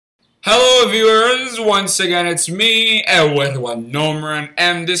Hello viewers, once again it's me, Ewaenruwa Nomaren,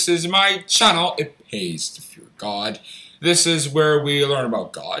 and this is my channel, It Pays to Fear God. This is where we learn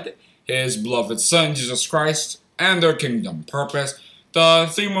about God, His beloved Son, Jesus Christ, and their kingdom purpose, the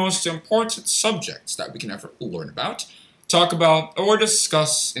three most important subjects that we can ever learn about, talk about, or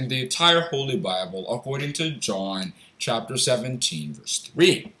discuss in the entire Holy Bible according to John chapter 17, verse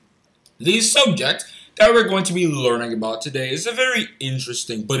 3. These subjects that we're going to be learning about today is a very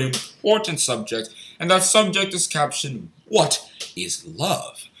interesting but important subject, and that subject is captioned, What is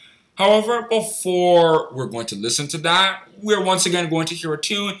Love? However, before we're going to listen to that, we're once again going to hear a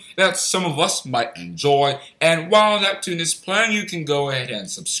tune that some of us might enjoy, and while that tune is playing, you can go ahead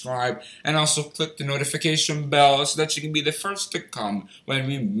and subscribe, and also click the notification bell so that you can be the first to come when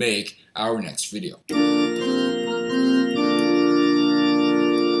we make our next video.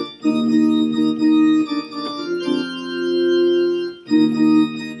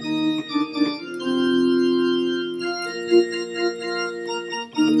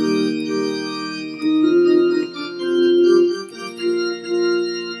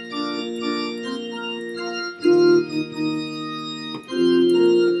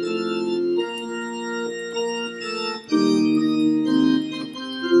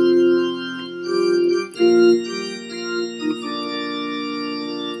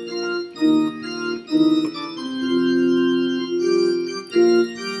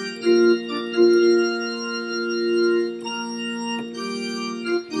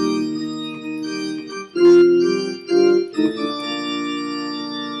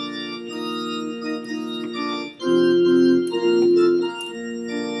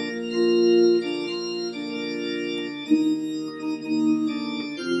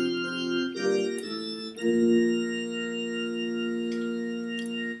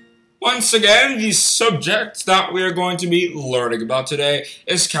 Once again, the subject that we are going to be learning about today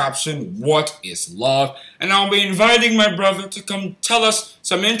is captioned, What is Love? And I'll be inviting my brother to come tell us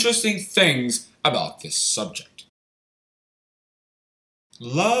some interesting things about this subject.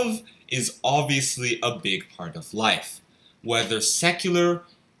 Love is obviously a big part of life, whether secular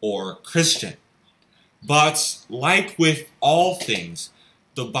or Christian. But like with all things,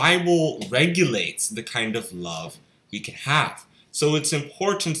 the Bible regulates the kind of love we can have. So it's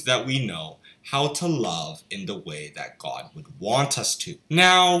important that we know how to love in the way that God would want us to.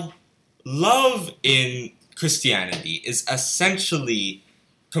 Now, love in Christianity is essentially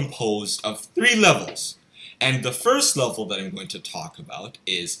composed of three levels. And the first level that I'm going to talk about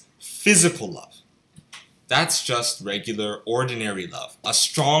is physical love. That's just regular, ordinary love, a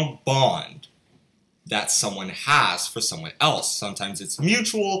strong bond that someone has for someone else. Sometimes it's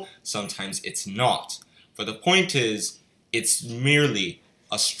mutual, sometimes it's not. But the point is, it's merely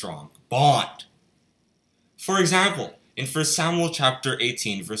a strong bond. For example, in 1 Samuel chapter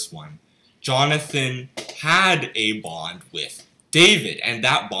 18, verse 1, Jonathan had a bond with David, and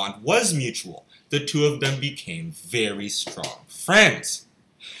that bond was mutual. The two of them became very strong friends.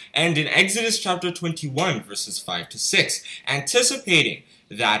 And in Exodus chapter 21, verses 5 to 6, anticipating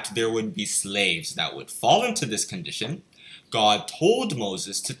that there would be slaves that would fall into this condition, God told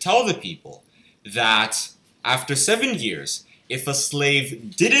Moses to tell the people that after 7 years, if a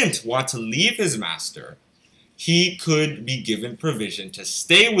slave didn't want to leave his master, he could be given provision to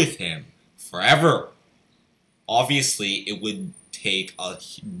stay with him forever. Obviously, it would take a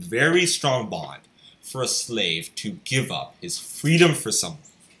very strong bond for a slave to give up his freedom for someone.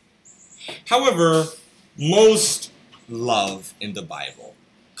 However, most love in the Bible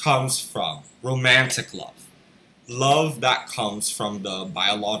comes from romantic love. Love that comes from the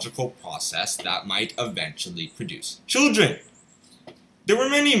biological process that might eventually produce children. There were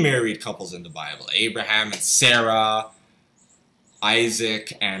many married couples in the Bible. Abraham and Sarah,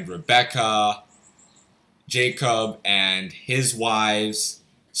 Isaac and Rebekah, Jacob and his wives,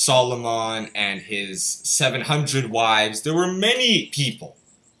 Solomon and his 700 wives. There were many people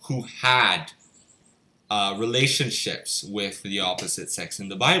who had relationships with the opposite sex in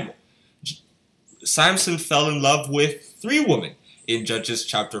the Bible. Samson fell in love with 3 women in Judges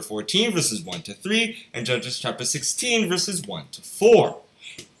chapter 14 verses 1 to 3 and Judges chapter 16 verses 1 to 4.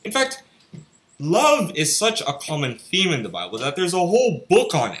 In fact, love is such a common theme in the Bible that there's a whole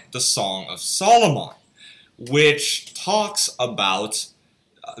book on it, the Song of Solomon, which talks about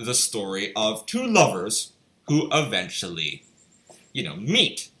the story of 2 lovers who eventually,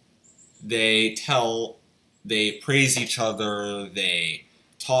 meet. They praise each other, they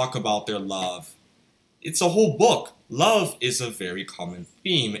talk about their love. It's a whole book. Love is a very common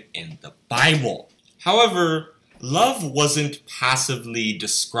theme in the Bible. However, love wasn't passively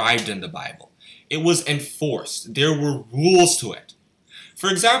described in the Bible. It was enforced. There were rules to it. For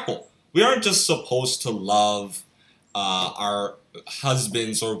example, We aren't just supposed to love our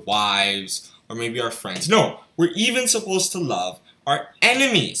husbands or wives or maybe our friends. No, we're even supposed to love our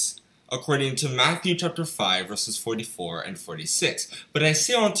enemies, according to Matthew chapter 5, verses 44 and 46. But I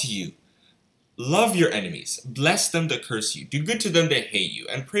say unto you, love your enemies, bless them that curse you, do good to them that hate you,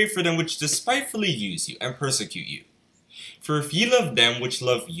 and pray for them which despitefully use you and persecute you. For if ye love them which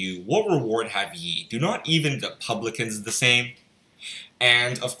love you, what reward have ye? Do not even the publicans the same?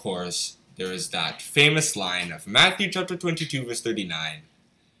 And, of course, there is that famous line of Matthew chapter 22, verse 39,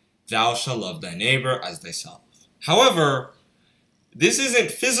 thou shalt love thy neighbor as thyself. However, this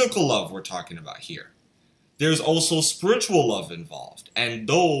isn't physical love we're talking about here. There's also spiritual love involved, and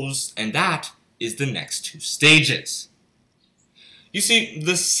that is the next two stages. You see,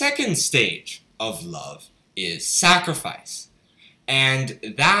 the second stage of love is sacrifice, and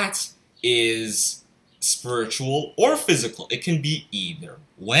that is spiritual or physical. It can be either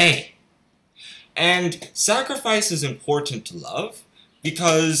way. And sacrifice is important to love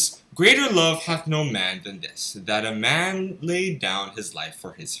because greater love hath no man than this, that a man lay down his life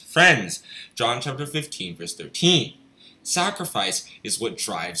for his friends. John chapter 15, verse 13. Sacrifice is what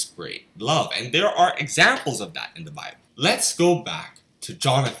drives great love, and there are examples of that in the Bible. Let's go back to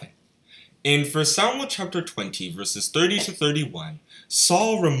Jonathan. In 1 Samuel chapter 20, verses 30 to 31,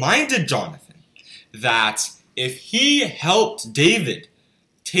 Saul reminded Jonathan that if he helped David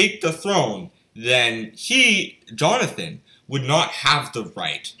take the throne, then he, Jonathan, would not have the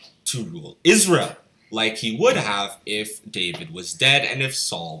right to rule Israel, like he would have if David was dead and if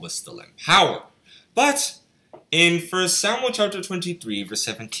Saul was still in power. But in 1 Samuel chapter 23, verse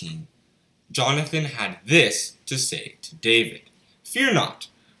 17, Jonathan had this to say to David, fear not,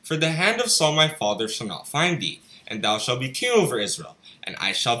 for the hand of Saul my father shall not find thee, and thou shalt be king over Israel, and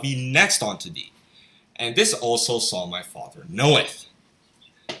I shall be next unto thee. And this also Saul my father knoweth.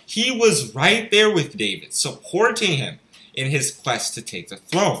 He was right there with David, supporting him in his quest to take the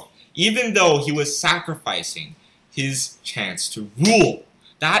throne, even though he was sacrificing his chance to rule.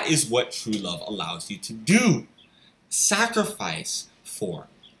 That is what true love allows you to do. Sacrifice for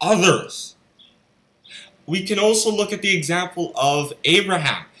others. We can also look at the example of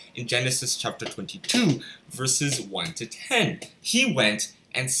Abraham in Genesis chapter 22, verses 1 to 10. He went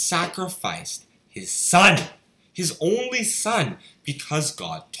and sacrificed his son, his only son, because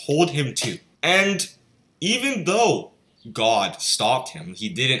God told him to. And even though God stopped him, he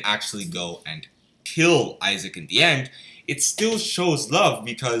didn't actually go and kill Isaac in the end, it still shows love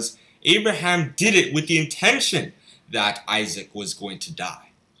because Abraham did it with the intention that Isaac was going to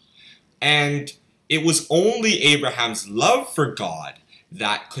die. And it was only Abraham's love for God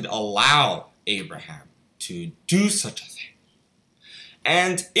that could allow Abraham to do such a thing.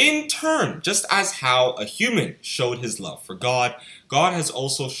 And in turn, just as how a human showed his love for God, God has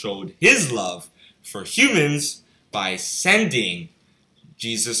also showed his love for humans by sending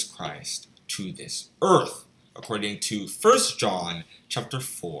Jesus Christ to this earth, according to 1 John chapter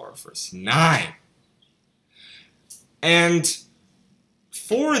 4, verse 9. And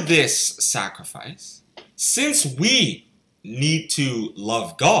for this sacrifice, since we need to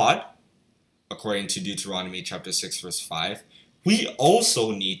love God, according to Deuteronomy chapter 6, verse 5, we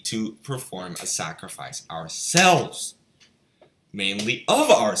also need to perform a sacrifice ourselves, mainly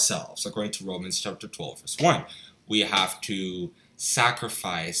of ourselves, according to Romans chapter 12, verse 1. We have to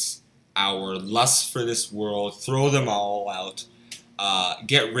sacrifice our lusts for this world, throw them all out,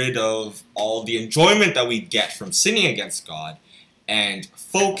 get rid of all the enjoyment that we get from sinning against God, and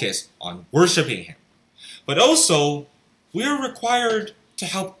focus on worshiping Him. But also, we are required to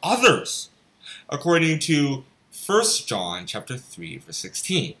help others, according to 1 John chapter 3, verse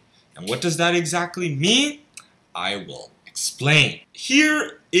 16. And what does that exactly mean? I will explain.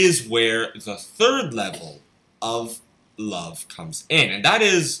 Here is where the third level of love comes in, and that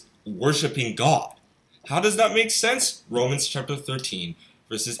is worshiping God. How does that make sense? Romans chapter 13,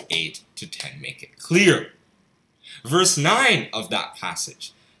 verses 8 to 10 make it clear. Verse 9 of that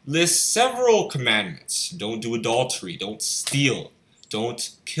passage lists several commandments. Don't do adultery, don't steal,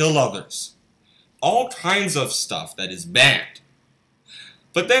 don't kill others. All kinds of stuff that is banned.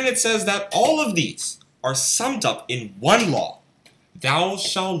 But then it says that all of these are summed up in one law. Thou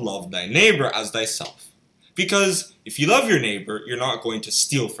shalt love thy neighbor as thyself. Because if you love your neighbor, you're not going to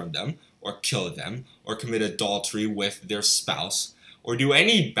steal from them, or kill them, or commit adultery with their spouse, or do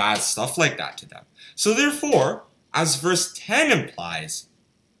any bad stuff like that to them. So therefore, as verse 10 implies,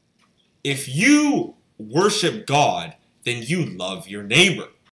 if you worship God, then you love your neighbor.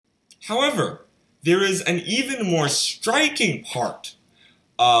 However, there is an even more striking part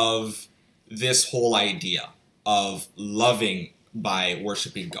of this whole idea of loving by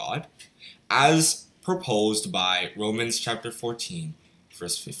worshiping God, as proposed by Romans chapter 14,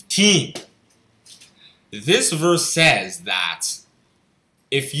 verse 15. This verse says that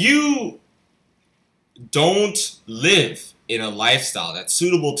if you don't live in a lifestyle that's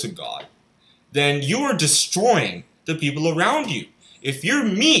suitable to God, then you are destroying the people around you. If your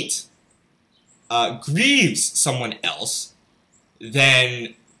meat grieves someone else,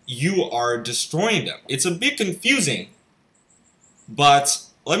 then you are destroying them. It's a bit confusing, but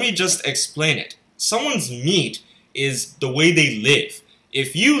let me just explain it. Someone's meat is the way they live.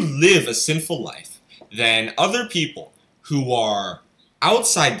 If you live a sinful life, then other people who are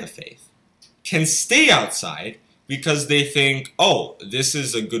outside the faith can stay outside because they think, oh, this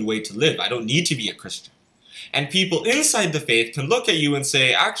is a good way to live. I don't need to be a Christian. And people inside the faith can look at you and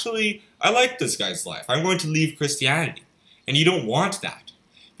say, actually, I like this guy's life. I'm going to leave Christianity. And you don't want that.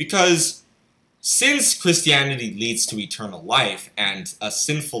 Because since Christianity leads to eternal life and a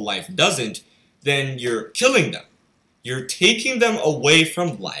sinful life doesn't, then you're killing them. You're taking them away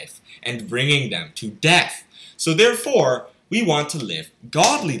from life and bringing them to death. So therefore, we want to live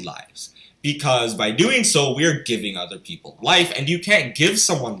godly lives. Because by doing so, we're giving other people life. And you can't give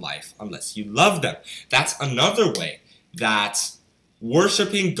someone life unless you love them. That's another way that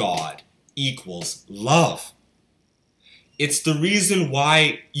worshiping God equals love. It's the reason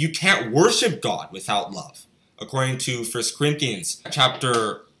why you can't worship God without love. According to 1 Corinthians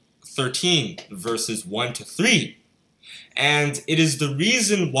chapter 13, verses 1 to 3. And it is the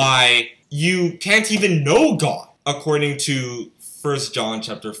reason why you can't even know God. According to 1 John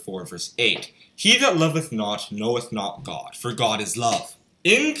chapter 4, verse 8. He that loveth not knoweth not God, for God is love.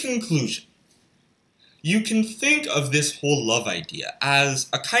 In conclusion, you can think of this whole love idea as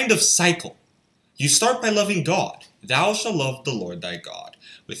a kind of cycle. You start by loving God. Thou shalt love the Lord thy God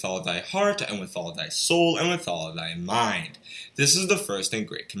with all thy heart, and with all thy soul, and with all thy mind. This is the first and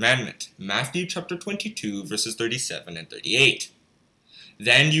great commandment. Matthew chapter 22, verses 37 and 38.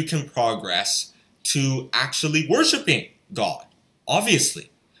 Then you can progress to actually worshiping God.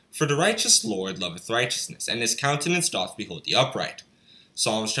 Obviously, for the righteous Lord loveth righteousness, and his countenance doth behold the upright.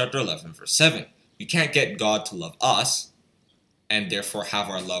 Psalms chapter 11, verse 7. We can't get God to love us, and therefore have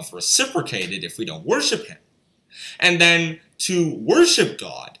our love reciprocated if we don't worship him. And then, to worship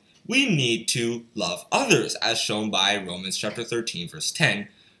God, we need to love others, as shown by Romans chapter 13, verse 10,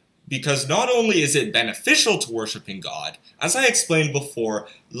 because not only is it beneficial to worshiping God, as I explained before,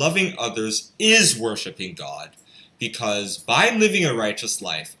 loving others is worshiping God, because by living a righteous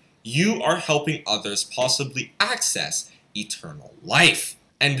life, you are helping others possibly access eternal life.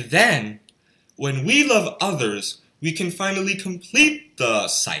 And then, when we love others, we can finally complete the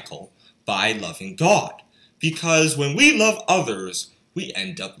cycle by loving God. Because when we love others, we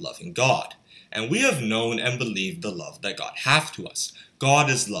end up loving God. And we have known and believed the love that God hath to us.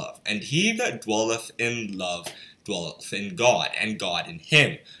 God is love, and he that dwelleth in love dwelleth in God, and God in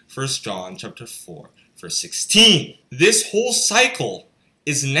him. 1 John chapter 4, verse 16. This whole cycle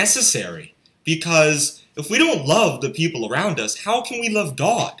is necessary, because if we don't love the people around us, how can we love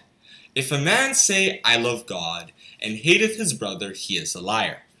God? If a man say, I love God, and hateth his brother, he is a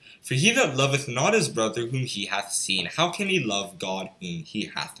liar. For he that loveth not his brother whom he hath seen, how can he love God whom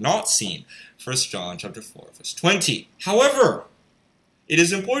he hath not seen? 1 John chapter 4, verse 20. However, it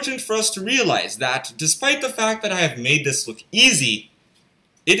is important for us to realize that despite the fact that I have made this look easy,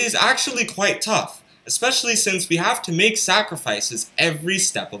 it is actually quite tough, especially since we have to make sacrifices every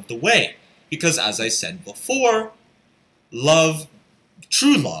step of the way. Because as I said before, love,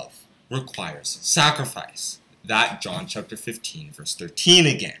 true love, requires sacrifice. That John chapter 15, verse 13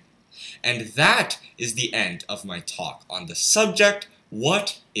 again. And that is the end of my talk on the subject,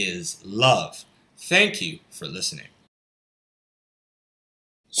 what is love? Thank you for listening.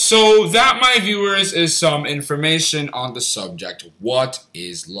 So that, my viewers, is some information on the subject, what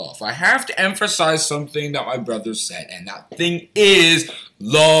is love? I have to emphasize something that my brother said, and that thing is,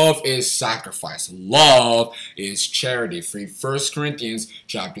 love is sacrifice. Love is charity. From 1 Corinthians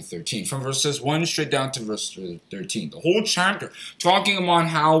chapter 13, from verses 1 straight down to verse 13. The whole chapter talking about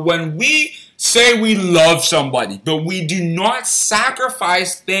how when we say we love somebody, but we do not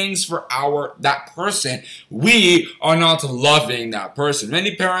sacrifice things for that person, we are not loving that person.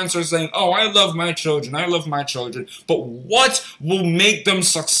 Many parents are saying, oh, I love my children, but what will make them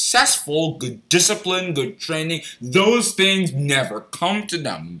successful? Good discipline, good training, those things never come to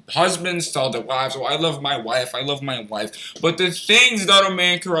them. Husbands tell their wives, oh, I love my wife, I love my wife. But the things that'll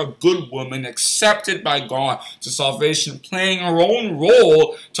make her a good woman, accepted by God to salvation, playing her own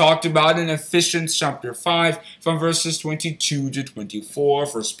role, talked about in Ephesians chapter 5, from verses 22 to 24,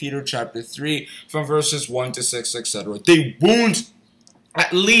 1 Peter chapter 3, from verses 1 to 6, etc. They won't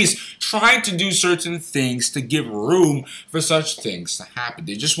at least try to do certain things to give room for such things to happen.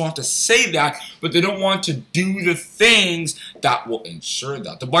 They just want to say that, but they don't want to do the things that will ensure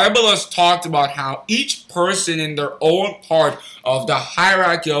that. The Bible has talked about how each person in their own part of the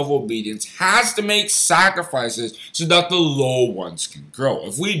hierarchy of obedience has to make sacrifices so that the low ones can grow.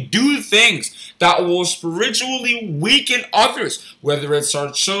 If we do things that will spiritually weaken others, whether it's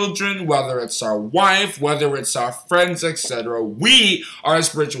our children, whether it's our wife, whether it's our friends, etc., we are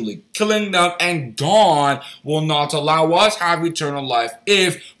spiritually killing them, and God will not allow us to have eternal life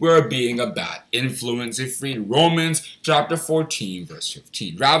if we're being a bad influence. If we read Romans chapter 14 verse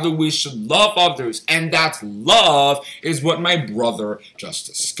 15, rather we should love others, and that love is what my brother just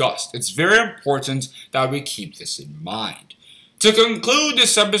discussed. It's very important that we keep this in mind. To conclude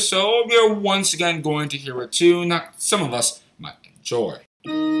this episode, we are once again going to hear a tune that some of us might enjoy.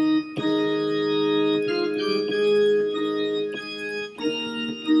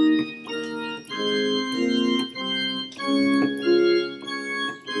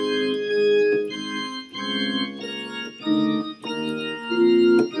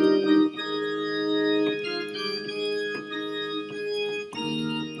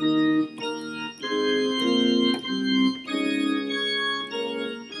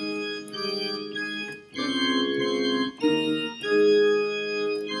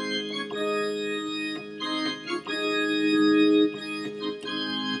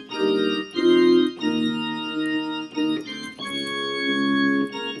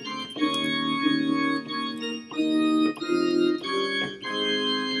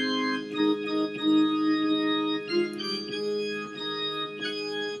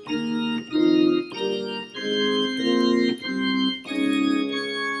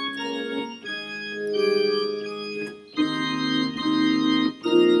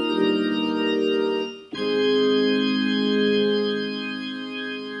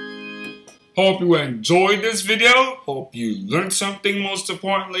 Hope you enjoyed this video. Hope you learned something most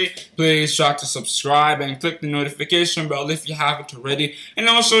importantly. Please try to subscribe and click the notification bell if you haven't already. And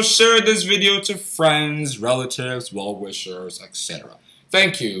also share this video to friends, relatives, well-wishers, etc.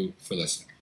 Thank you for listening.